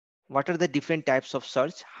What are the different types of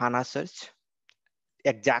search? Hana search,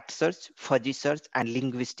 exact search, fuzzy search, and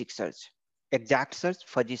linguistic search. Exact search,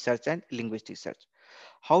 fuzzy search, and linguistic search.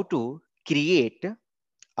 How to create,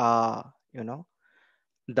 uh, you know,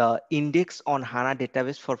 the index on HANA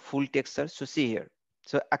database for full text search. So see here.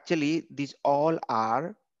 So actually, these all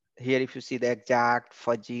are here. If you see the exact,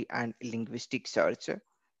 fuzzy, and linguistic search,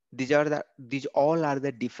 these all are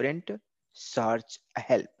the different search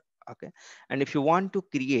help. Okay, and if you want to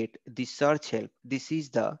create the search help, this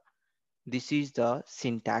is the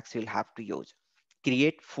syntax you'll have to use.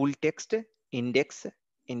 Create full text, index,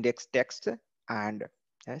 index text, and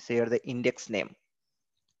say here the index name.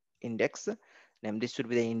 This should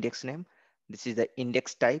be the index name. This is the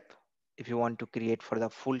index type if you want to create for the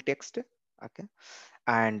full text. Okay,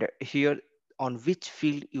 and here on which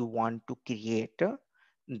field you want to create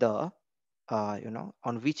the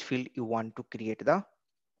on which field you want to create the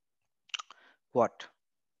what,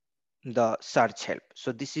 the search help.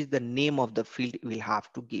 So this is the name of the field. We'll have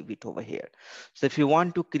to give it over here. So if you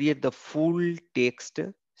want to create the full text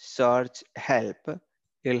search help,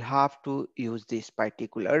 you'll have to use this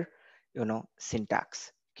particular,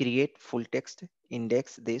 syntax. Create full text,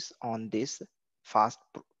 index this on this fast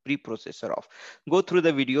preprocessor of. Go through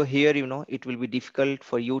the video here. It will be difficult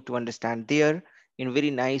for you to understand there in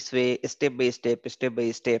very nice way, step by step, step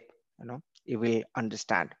by step. You will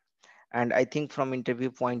understand. And I think from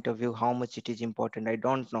interview point of view, how much it is important, I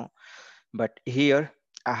don't know. But here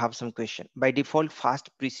I have some question. By default, fast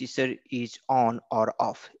processor is on or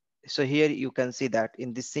off. So here you can see that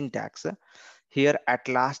in this syntax, here at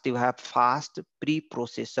last you have fast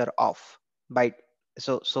preprocessor off. By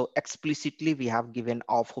so explicitly we have given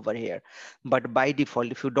off over here. But by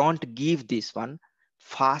default, if you don't give this one,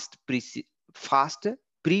 fast fast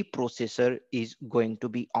preprocessor is going to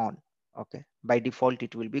be on. Okay, by default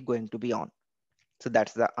it will be going to be on. So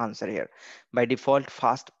that's the answer here. By default,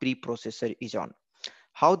 fast preprocessor is on.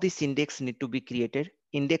 How this index need to be created?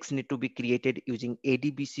 Index need to be created using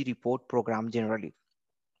ADBC report program generally.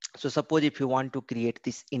 So suppose if you want to create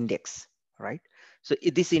this index, right? So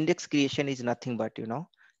this index creation is nothing but,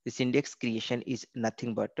 this index creation is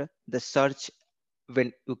nothing but the search.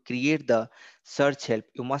 When you create the search help,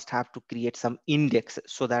 you must have to create some index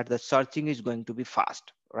so that the searching is going to be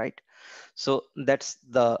fast, right? So that's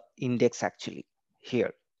the index actually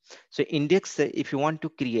here. So index, if you want to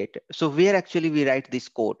create, so where actually we write this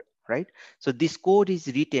code, right? So this code is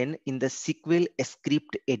written in the SQL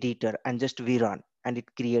script editor and just we run and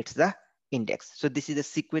it creates the index. So this is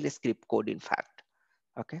a SQL script code in fact.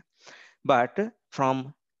 Okay. But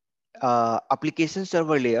from application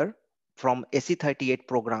server layer, from SE38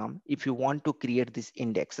 program, if you want to create this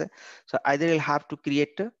index, so either you'll have to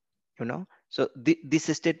create, so this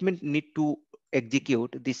statement need to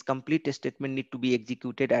execute, this complete statement need to be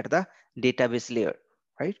executed at the database layer,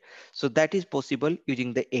 right? So that is possible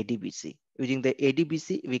using the ADBC. Using the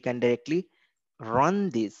ADBC, we can directly run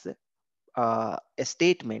this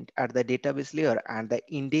statement at the database layer and the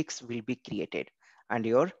index will be created and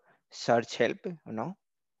your search help,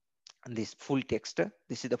 and this full text,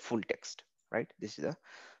 this is the full text, right? This is the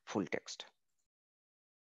full text.